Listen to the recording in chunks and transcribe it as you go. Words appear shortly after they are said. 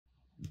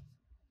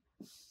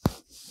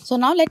So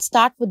now let's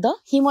start with the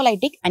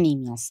hemolytic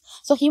anemias.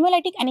 So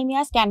hemolytic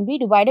anemias can be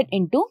divided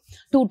into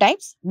two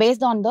types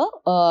based on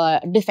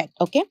the defect.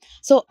 Okay.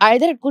 So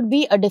either it could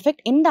be a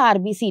defect in the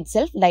RBC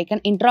itself, like an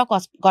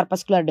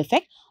intracorpuscular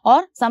defect,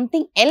 or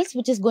something else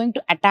which is going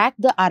to attack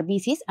the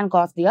RBCs and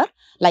cause their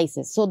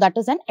lysis. So that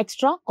is an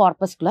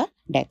extracorpuscular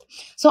death.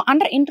 So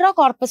under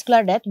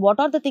intracorpuscular death, what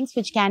are the things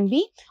which can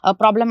be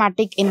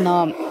problematic in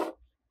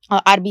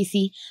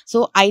RBC?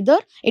 So either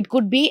it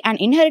could be an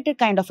inherited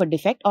kind of a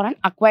defect or an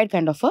acquired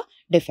kind of a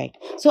defect.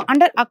 So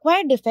under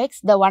acquired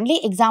defects, the only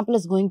example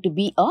is going to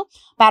be a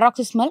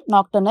paroxysmal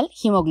nocturnal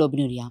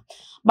hemoglobinuria.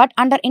 But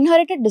under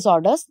inherited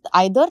disorders,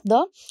 either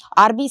the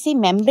RBC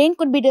membrane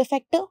could be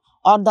defective,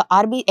 or the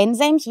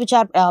enzymes which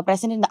are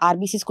present in the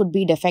RBCs could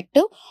be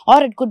defective,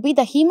 or it could be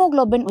the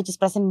hemoglobin which is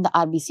present in the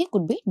RBC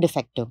could be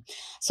defective.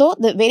 So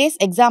the various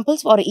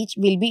examples for each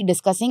we'll be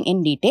discussing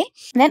in detail.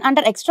 Then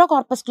under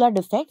extracorpuscular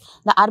defect,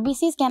 the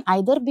RBCs can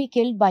either be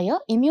killed by a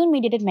immune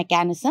mediated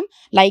mechanism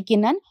like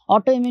in an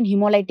autoimmune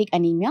hemolytic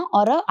anemia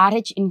or a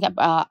RH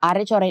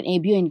or an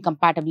ABO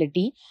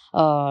incompatibility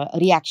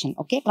reaction,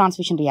 okay,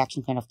 transfusion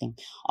reaction kind of thing.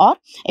 Or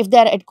if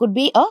it could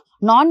be a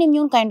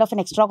non-immune kind of an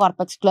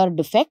extracorpuscular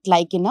defect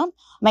like in a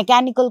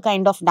mechanical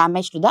kind of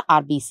damage to the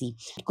RBC.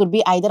 It could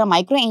be either a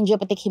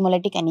microangiopathic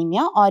hemolytic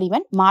anemia or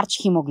even March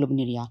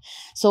hemoglobinuria.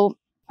 So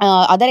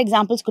other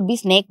examples could be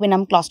snake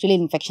venom clostridial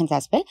infections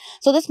as well.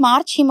 So this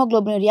March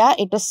hemoglobinuria,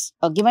 it was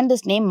given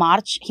this name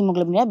March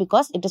hemoglobinuria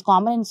because it is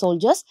common in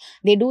soldiers.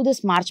 They do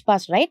this march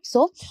past, right?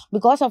 So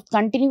because of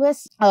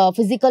continuous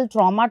physical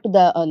trauma to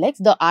the legs,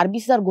 the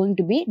RBCs are going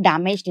to be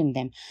damaged in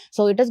them.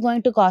 So it is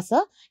going to cause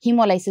a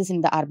hemolysis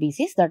in the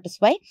RBCs. That is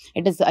why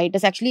it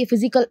is actually a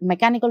physical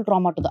mechanical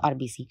trauma to the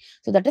RBC.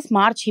 So that is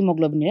March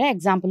hemoglobinuria,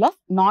 example of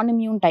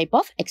non-immune type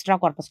of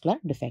extracorpuscular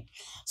defect.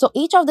 So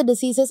each of the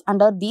diseases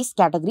under these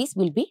categories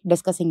will be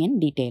discussing in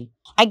detail.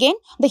 Again,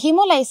 the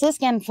hemolysis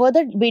can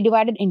further be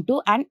divided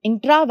into an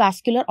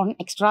intravascular or an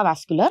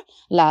extravascular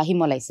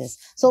hemolysis.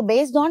 So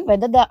based on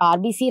whether the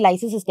RBC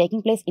lysis is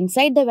taking place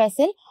inside the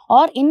vessel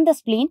or in the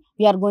spleen,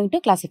 we are going to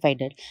classify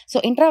it.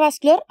 So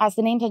intravascular, as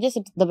the name suggests,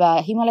 the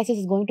hemolysis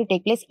is going to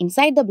take place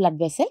inside the blood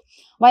vessel,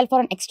 while for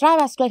an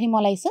extravascular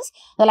hemolysis,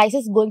 the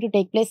lysis is going to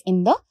take place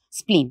in the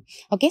spleen,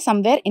 okay,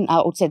 somewhere in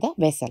outside the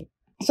vessel.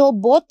 So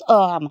both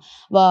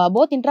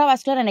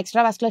intravascular and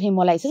extravascular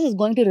hemolysis is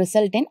going to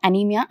result in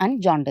anemia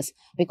and jaundice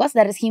because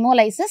there is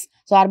hemolysis.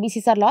 So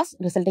RBCs are lost,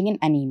 resulting in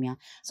anemia.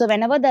 So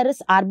whenever there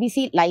is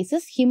RBC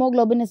lysis,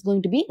 hemoglobin is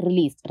going to be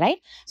released, right?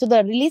 So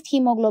the released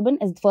hemoglobin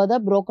is further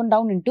broken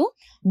down into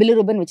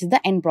bilirubin, which is the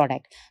end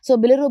product. So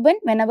bilirubin,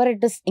 whenever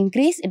it is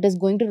increased, it is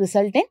going to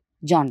result in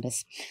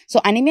jaundice.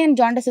 So anemia and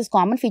jaundice is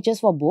common features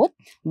for both,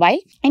 while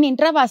in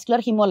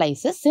intravascular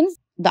hemolysis, since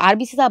the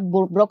RBCs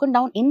are broken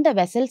down in the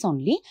vessels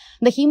only,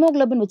 the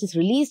hemoglobin which is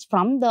released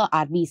from the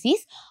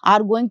RBCs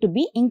are going to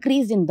be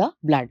increased in the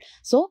blood.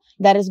 So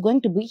there is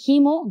going to be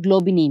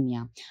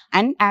hemoglobinemia,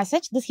 and as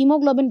such this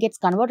hemoglobin gets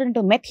converted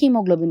into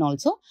methemoglobin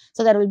also.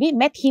 So there will be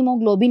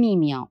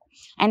methemoglobinemia,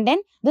 and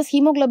then this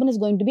hemoglobin is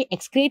going to be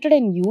excreted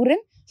in urine.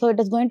 So it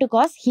is going to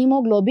cause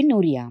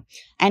hemoglobinuria,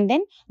 and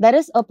then there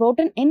is a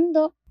protein in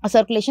the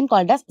circulation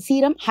called as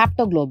serum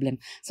haptoglobulin.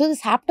 So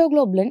this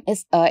haptoglobulin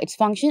is its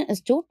function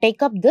is to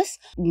take up this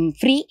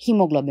free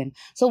hemoglobin.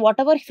 So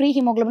whatever free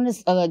hemoglobin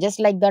is just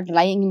like that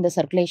lying in the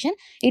circulation,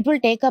 it will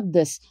take up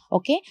this,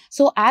 okay.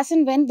 So as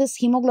and when this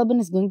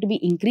hemoglobin is going to be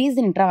increased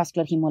in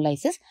intravascular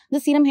hemolysis, the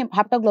serum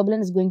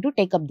haptoglobulin is going to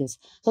take up this.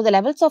 So the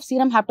levels of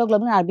serum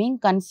haptoglobulin are being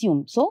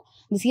consumed. So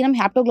the serum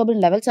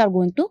haptoglobulin levels are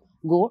going to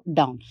go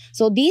down.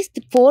 So these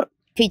four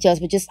features,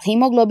 which is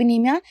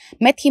hemoglobinemia,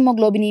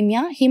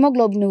 methemoglobinemia,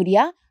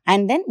 hemoglobinuria,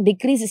 and then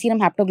decreased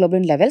serum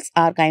haptoglobulin levels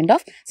are kind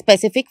of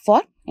specific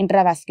for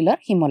intravascular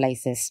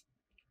hemolysis.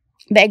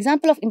 The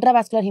example of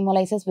intravascular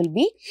hemolysis will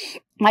be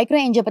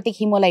microangiopathic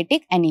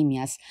hemolytic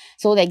anemias.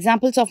 So the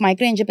examples of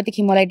microangiopathic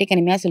hemolytic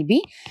anemias will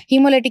be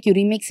hemolytic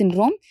uremic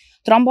syndrome,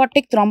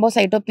 thrombotic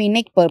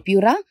thrombocytopenic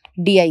purpura,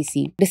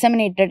 DIC,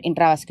 disseminated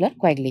intravascular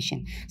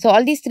coagulation. So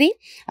all these three,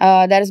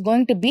 there is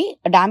going to be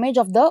a damage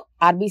of the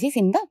RBCs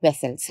in the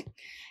vessels.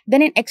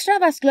 Then in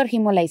extravascular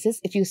hemolysis,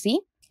 if you see,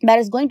 there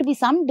is going to be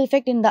some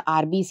defect in the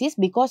RBCs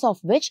because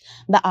of which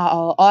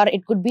or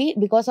it could be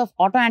because of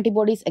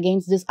autoantibodies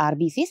against these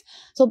RBCs.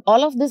 So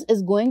all of this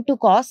is going to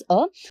cause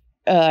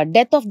a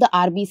death of the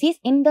RBCs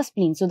in the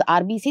spleen. So the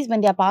RBCs,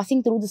 when they are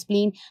passing through the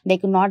spleen, they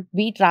could not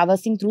be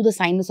traversing through the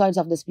sinusoids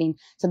of the spleen.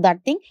 So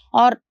that thing,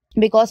 or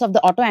because of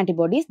the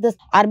autoantibodies, the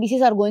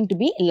RBCs are going to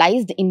be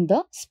lysed in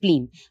the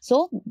spleen.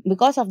 So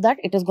because of that,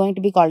 it is going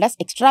to be called as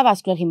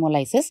extravascular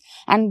hemolysis.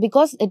 And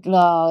because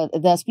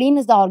the spleen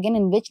is the organ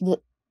in which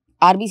the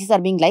RBCs are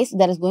being lysed,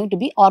 there is going to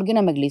be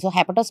organomegaly. So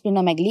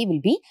hepatosplenomegaly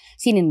will be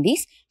seen in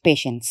these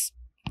patients.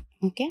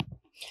 Okay.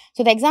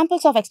 So the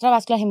examples of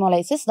extravascular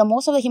hemolysis, the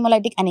most of the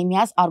hemolytic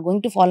anemias are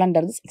going to fall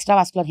under this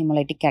extravascular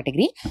hemolytic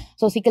category.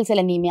 So sickle cell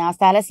anemias,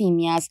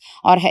 thalassemias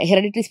or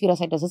hereditary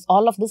spherocytosis,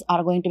 all of these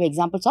are going to be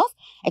examples of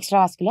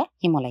extravascular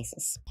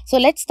hemolysis. So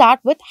let's start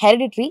with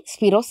hereditary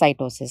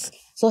spherocytosis.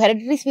 So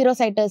hereditary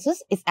spherocytosis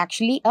is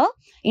actually a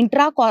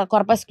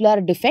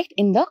intracorpuscular defect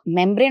in the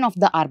membrane of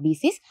the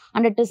RBCs,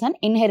 and it is an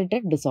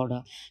inherited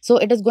disorder. So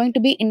it is going to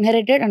be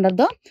inherited under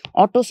the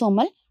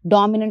autosomal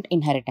dominant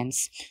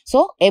inheritance.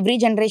 So every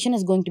generation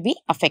is going to be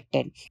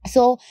affected.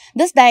 So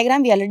this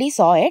diagram we already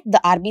saw it, the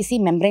RBC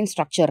membrane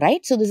structure,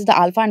 right? So this is the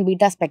alpha and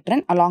beta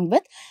spectrum, along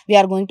with we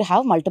are going to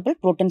have multiple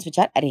proteins which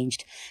are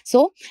arranged.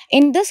 So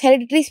in this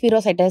hereditary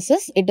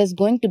spherocytosis, it is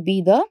going to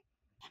be the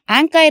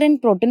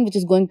ankyrin protein which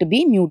is going to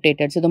be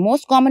mutated. So the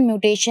most common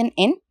mutation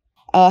in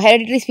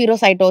hereditary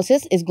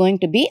spherocytosis is going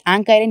to be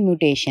ankyrin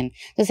mutation.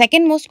 The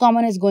second most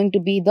common is going to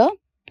be the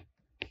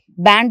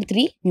band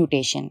 3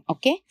 mutation.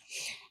 Okay.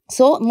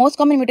 So most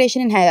common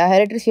mutation in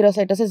hereditary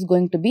spherocytosis is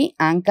going to be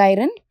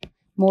ankyrin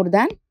more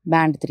than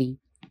band 3.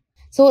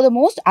 So the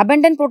most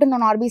abundant protein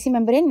on RBC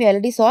membrane, we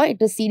already saw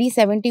it is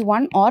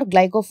CD71 or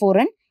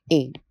glycophorin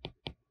A.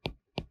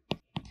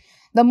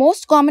 The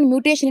most common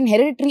mutation in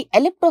hereditary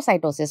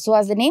elliptocytosis. So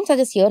as the name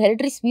suggests here,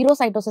 hereditary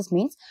spherocytosis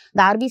means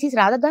the RBCs,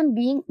 rather than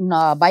being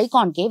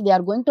biconcave, they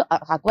are going to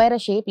acquire a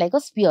shape like a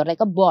sphere,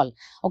 like a ball.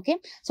 Okay.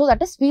 So that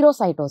is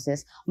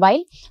spherocytosis.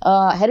 While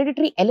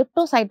hereditary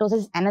elliptocytosis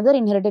is another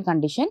inherited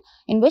condition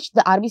in which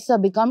the RBCs are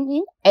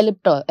becoming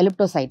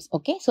elliptocytes.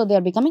 Okay. So they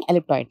are becoming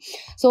elliptoid.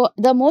 So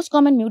the most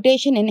common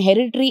mutation in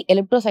hereditary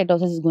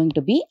elliptocytosis is going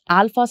to be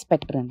alpha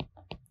spectrin.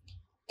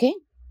 Okay.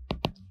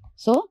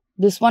 So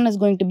this one is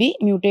going to be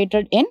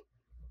mutated in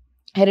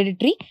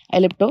hereditary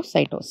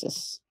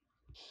elliptocytosis.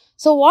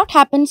 So what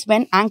happens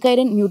when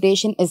ankyrin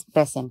mutation is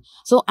present?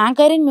 So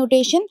ankyrin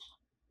mutation,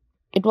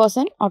 it was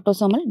an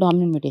autosomal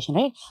dominant mutation,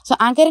 right? So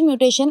ankyrin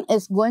mutation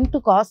is going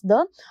to cause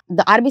the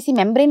RBC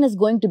membrane is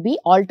going to be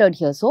altered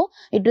here. So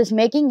it is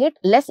making it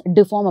less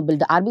deformable.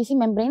 The RBC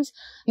membranes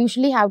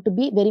usually have to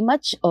be very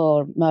much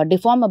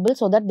deformable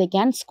so that they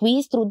can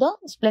squeeze through the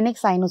splenic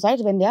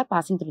sinusoids when they are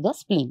passing through the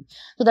spleen.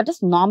 So that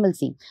is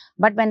normalcy.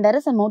 But when there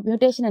is a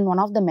mutation in one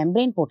of the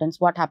membrane proteins,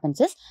 what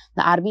happens is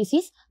the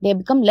RBCs, they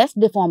become less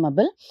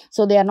deformable.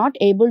 So they are not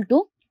able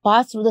to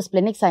pass through the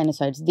splenic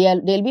sinusoids.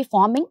 They'll be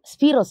forming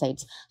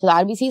spherocytes. So the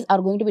RBCs are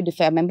going to be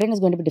membrane is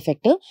going to be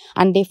defective,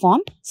 and they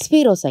form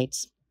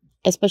spherocytes,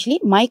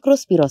 especially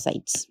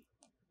microspherocytes.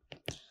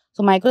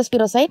 So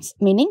microspherocytes,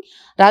 meaning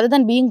rather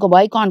than being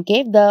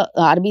biconcave, the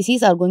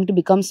RBCs are going to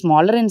become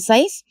smaller in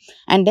size,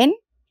 and then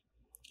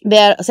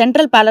their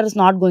central pallor is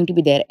not going to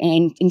be there.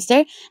 And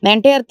instead, the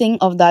entire thing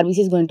of the RBC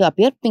is going to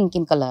appear pink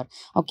in color.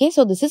 Okay,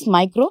 so this is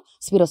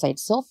microspherocytes.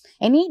 So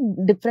any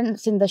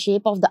difference in the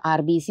shape of the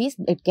RBCs,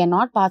 it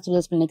cannot pass through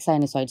the splenic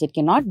sinusoids. It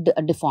cannot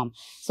deform.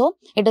 So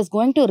it is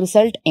going to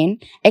result in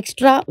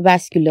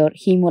extravascular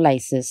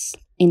hemolysis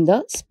in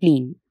the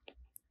spleen.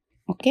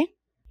 Okay,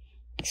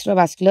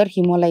 extravascular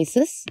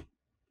hemolysis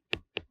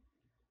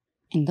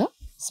in the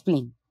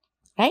spleen,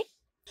 right?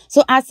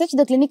 So as such,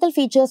 the clinical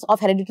features of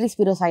hereditary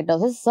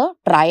spherocytosis is a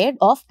triad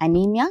of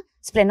anemia,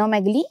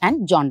 splenomegaly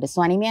and jaundice.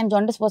 So anemia and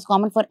jaundice was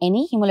common for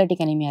any hemolytic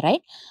anemia,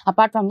 right?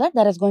 Apart from that,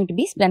 there is going to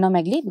be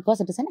splenomegaly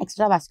because it is an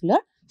extravascular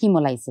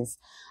hemolysis.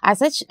 As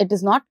such, it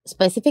is not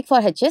specific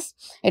for HS.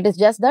 It is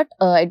just that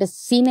it is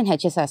seen in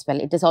HS as well.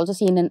 It is also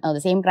seen in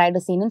the same triad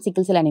is seen in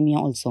sickle cell anemia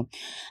also.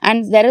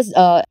 And there is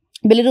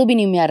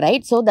bilirubinemia,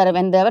 right? So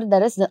whenever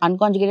there is the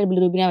unconjugated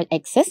bilirubin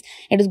excess,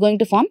 it is going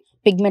to form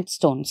pigment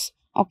stones.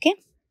 Okay.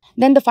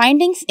 Then the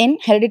findings in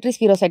hereditary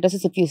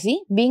spherocytosis, if you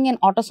see, being an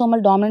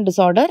autosomal dominant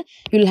disorder,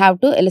 you will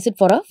have to elicit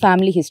for a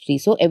family history.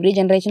 So every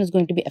generation is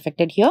going to be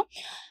affected here.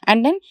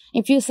 And then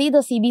if you see the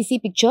CBC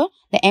picture,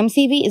 the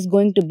MCV is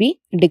going to be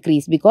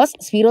decreased because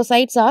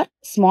spherocytes are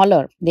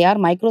smaller. They are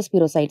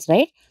microspherocytes,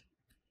 right?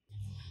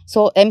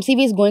 So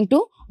MCV is going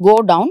to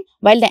go down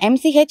while the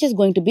MCH is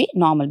going to be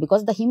normal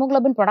because the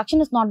hemoglobin production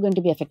is not going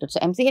to be affected. So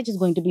MCH is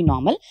going to be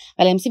normal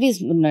while MCV is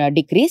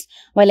decreased,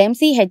 while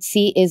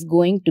MCHC is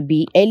going to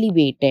be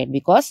elevated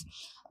because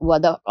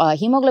the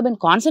hemoglobin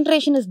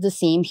concentration is the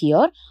same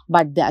here,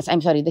 but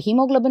the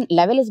hemoglobin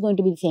level is going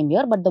to be the same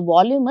here, but the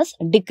volume is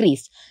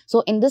decreased.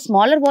 So in this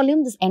smaller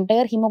volume, this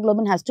entire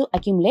hemoglobin has to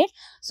accumulate.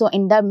 So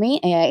in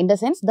the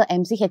sense, the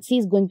MCHC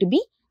is going to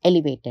be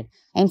elevated.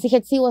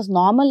 MCHC was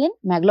normal in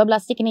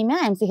megaloblastic anemia.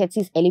 MCHC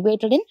is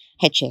elevated in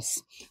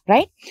HS,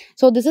 right?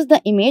 So this is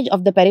the image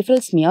of the peripheral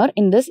smear.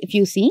 In this, if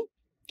you see,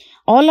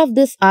 all of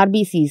these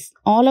RBCs,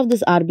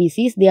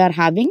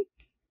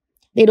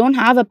 they don't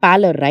have a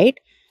pallor, right?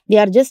 They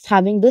are just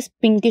having this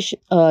pinkish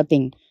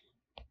thing.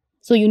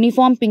 So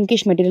uniform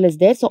pinkish material is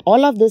there. So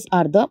all of these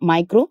are the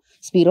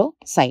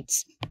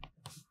microspherocytes,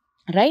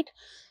 right?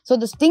 So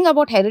this thing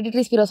about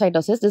hereditary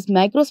spherocytosis, these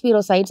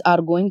microspherocytes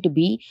are going to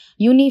be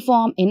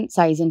uniform in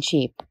size and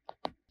shape.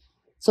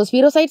 So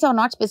spherocytes are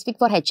not specific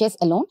for HS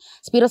alone.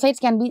 Spherocytes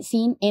can be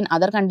seen in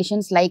other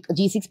conditions like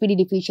G6PD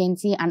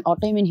deficiency and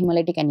autoimmune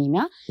hemolytic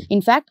anemia.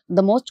 In fact,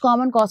 the most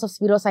common cause of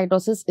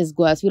spherocytosis is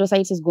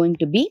going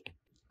to be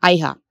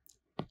AIHA,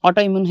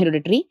 autoimmune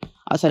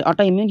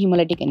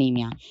hemolytic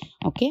anemia.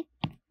 Okay.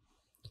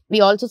 We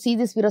also see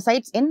these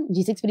spherocytes in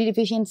G6PD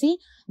deficiency,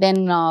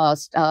 then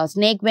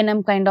snake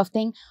venom kind of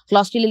thing,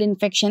 clostridial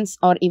infections,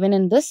 or even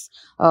in this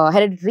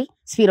hereditary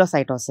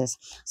spherocytosis.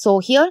 So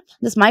here,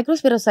 this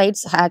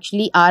microspherocytes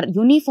actually are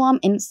uniform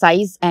in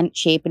size and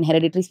shape in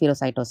hereditary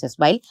spherocytosis,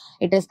 while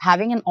it is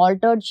having an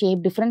altered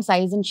shape, different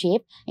size and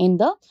shape in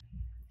the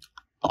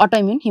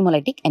autoimmune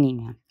hemolytic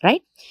anemia,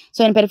 right?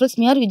 So in peripheral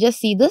smear, we just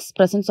see this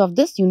presence of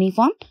this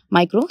uniform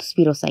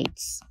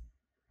microspherocytes.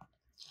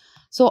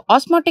 So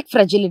osmotic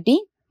fragility.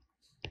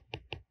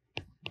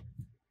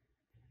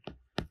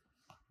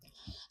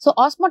 So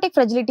osmotic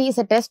fragility is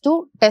a test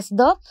to test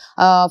the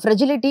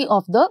fragility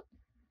of the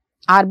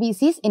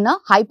RBCs in a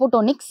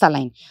hypotonic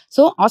saline.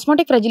 So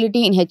osmotic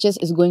fragility in HS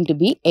is going to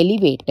be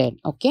elevated.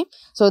 Okay.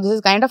 So this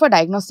is kind of a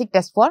diagnostic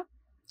test for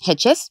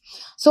HS.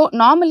 So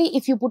normally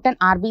if you put an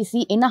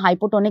RBC in a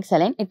hypotonic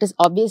saline, it is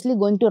obviously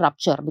going to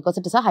rupture because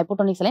it is a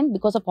hypotonic saline.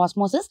 Because of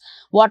osmosis,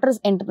 water is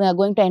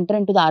going to enter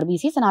into the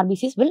RBCs and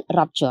RBCs will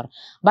rupture.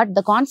 But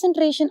the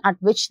concentration at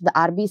which the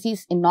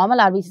RBCs in normal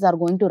RBCs are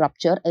going to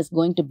rupture is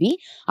going to be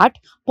at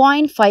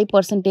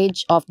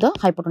 0.5% of the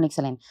hypotonic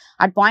saline.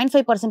 At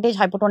 0.5%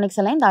 hypotonic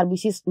saline, the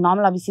RBCs,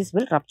 normal RBCs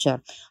will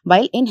rupture.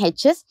 While in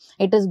HS,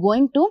 it is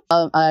going to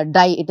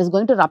die. It is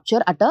going to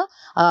rupture at a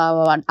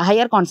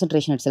higher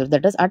concentration itself,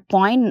 that is at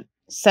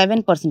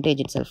 0.7%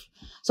 itself.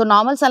 So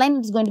normal saline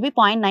is going to be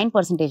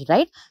 0.9%,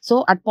 right?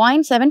 So at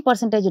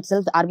 0.7%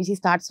 itself, the RBC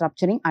starts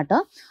rupturing at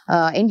a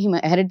in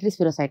hereditary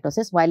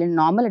spherocytosis, while in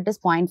normal it is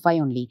 0.5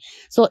 only.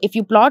 So if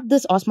you plot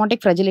this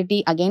osmotic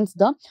fragility against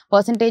the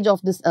percentage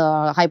of this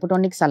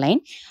hypotonic saline,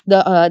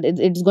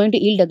 it is going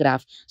to yield a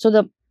graph. So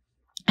the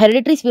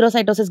hereditary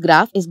spherocytosis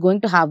graph is going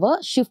to have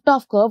a shift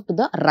of curve to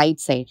the right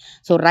side.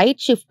 So right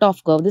shift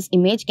of curve, this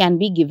image can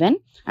be given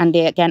and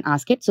they can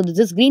ask it. So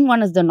this green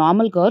one is the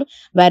normal curve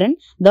wherein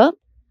the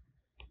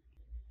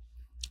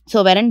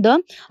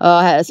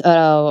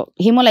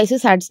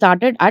hemolysis had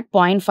started at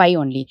 0.5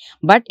 only.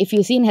 But if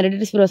you see in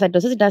hereditary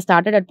spherocytosis, it has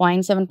started at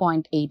 0.7,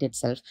 0.8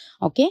 itself.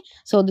 Okay.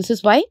 So this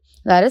is why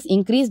there is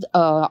increased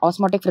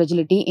osmotic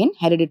fragility in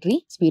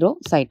hereditary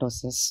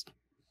spherocytosis.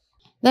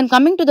 Then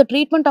coming to the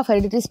treatment of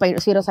hereditary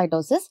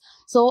spherocytosis,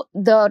 so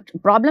the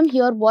problem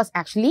here was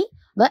actually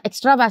the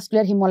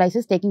extravascular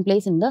hemolysis taking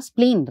place in the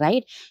spleen,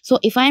 right? So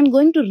if I am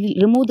going to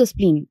remove the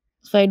spleen,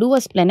 so I do a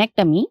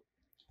splenectomy,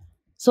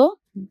 so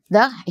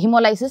the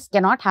hemolysis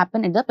cannot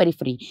happen in the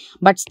periphery.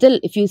 But still,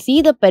 if you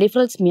see the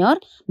peripheral smear,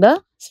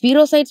 the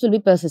spherocytes will be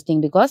persisting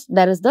because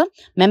there is the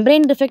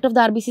membrane defect of the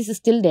RBCs is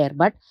still there.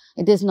 But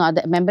it is not,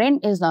 the membrane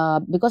is,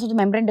 because of the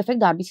membrane defect,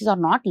 the RBCs are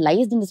not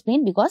lysed in the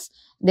spleen because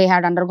they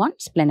had undergone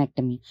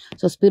splenectomy.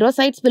 So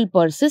spherocytes will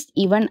persist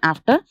even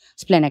after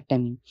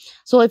splenectomy.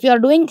 So if you are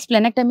doing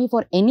splenectomy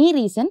for any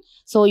reason,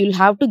 so you'll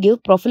have to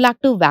give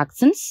prophylactic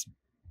vaccines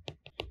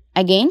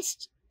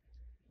against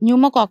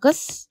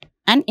pneumococcus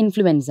and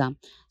influenza.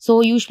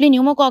 So usually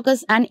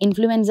pneumococcus and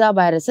influenza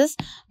viruses,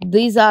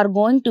 these are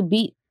going to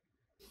be,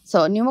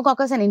 so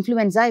pneumococcus and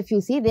influenza, if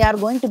you see, they are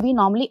going to be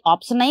normally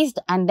opsonized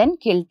and then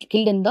killed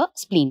in the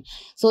spleen.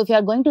 So if you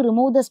are going to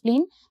remove the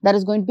spleen, there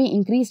is going to be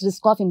increased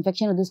risk of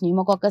infection with this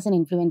pneumococcus and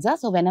influenza.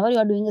 So whenever you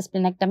are doing a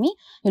splenectomy,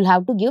 you'll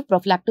have to give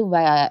prophylactic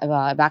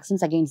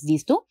vaccines against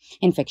these two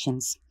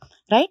infections,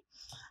 right?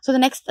 So the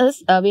next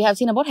is, we have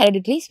seen about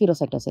hereditary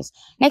spherocytosis.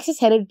 Next is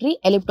hereditary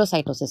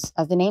elliptocytosis.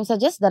 As the name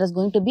suggests, there is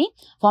going to be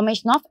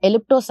formation of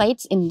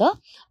elliptocytes in the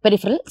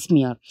peripheral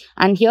smear.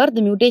 And here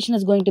the mutation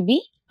is going to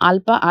be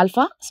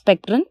alpha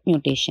spectrin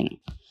mutation.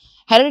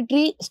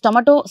 Hereditary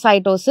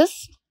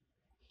stomatocytosis,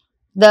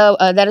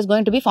 there is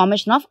going to be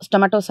formation of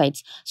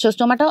stomatocytes. So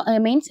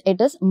stomata means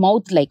it is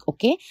mouth-like,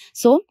 okay.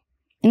 So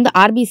in the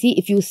RBC,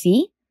 if you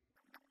see,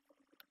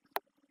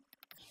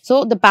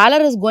 so the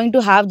pallor is going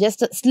to have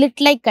just a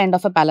slit-like kind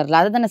of a pallor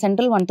rather than a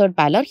central 1/3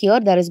 pallor. Here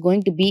there is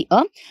going to be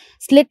a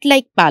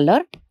slit-like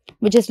pallor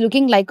which is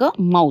looking like a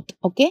mouth.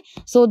 Okay.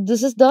 So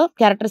this is the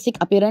characteristic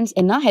appearance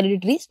in a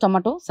hereditary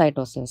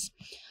stomatocytosis.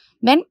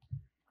 Then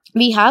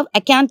we have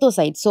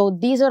acanthocytes. So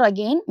these are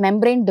again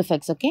membrane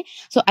defects. Okay.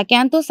 So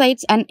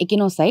acanthocytes and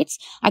echinocytes.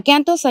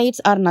 Acanthocytes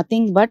are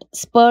nothing but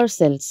spur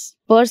cells.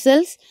 Spur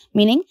cells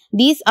meaning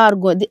these are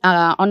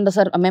on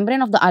the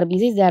membrane of the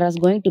RBCs, there is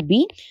going to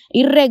be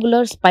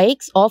irregular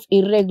spikes of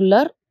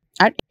irregular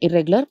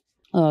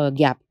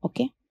gap.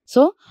 Okay.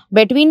 So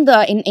between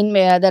the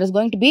there is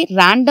going to be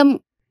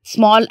random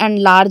small and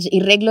large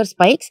irregular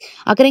spikes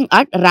occurring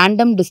at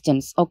random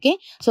distance. Okay.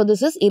 So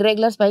this is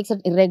irregular spikes at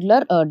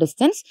irregular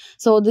distance.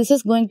 So this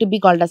is going to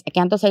be called as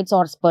acanthocytes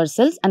or spur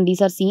cells, and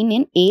these are seen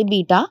in A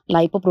beta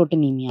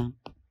lipoproteinemia.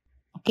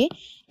 Okay.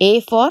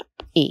 A for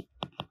A.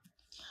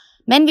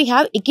 Then we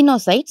have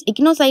echinocytes.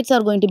 Echinocytes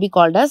are going to be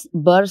called as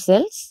Burr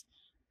cells,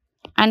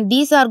 and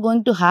these are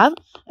going to have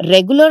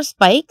regular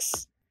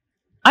spikes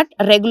at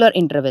regular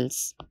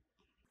intervals.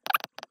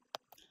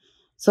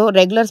 So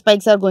regular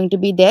spikes are going to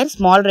be there,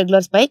 small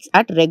regular spikes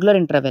at regular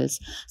intervals.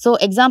 So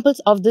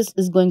examples of this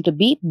is going to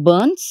be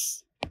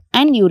burns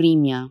and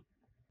uremia.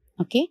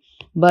 Okay.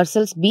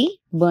 Bursel's B,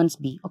 Burns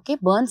B. Okay.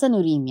 Burns and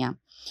uremia.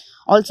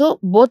 Also,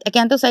 both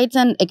acanthocytes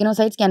and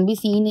echinocytes can be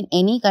seen in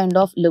any kind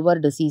of liver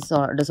disease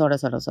or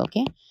disorders also.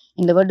 Okay.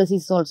 In liver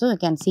disease also, you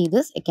can see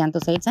this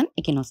acanthocytes and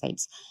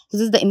echinocytes.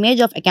 This is the image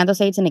of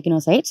acanthocytes and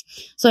echinocytes.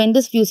 So, in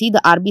this, you see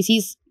the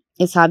RBCs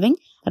is having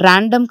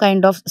random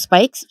kind of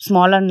spikes,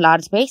 small and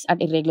large spikes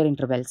at irregular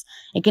intervals.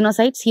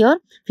 Echinocytes here,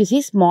 if you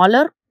see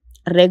smaller,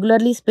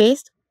 regularly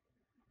spaced,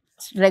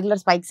 regular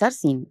spikes are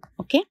seen.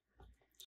 Okay.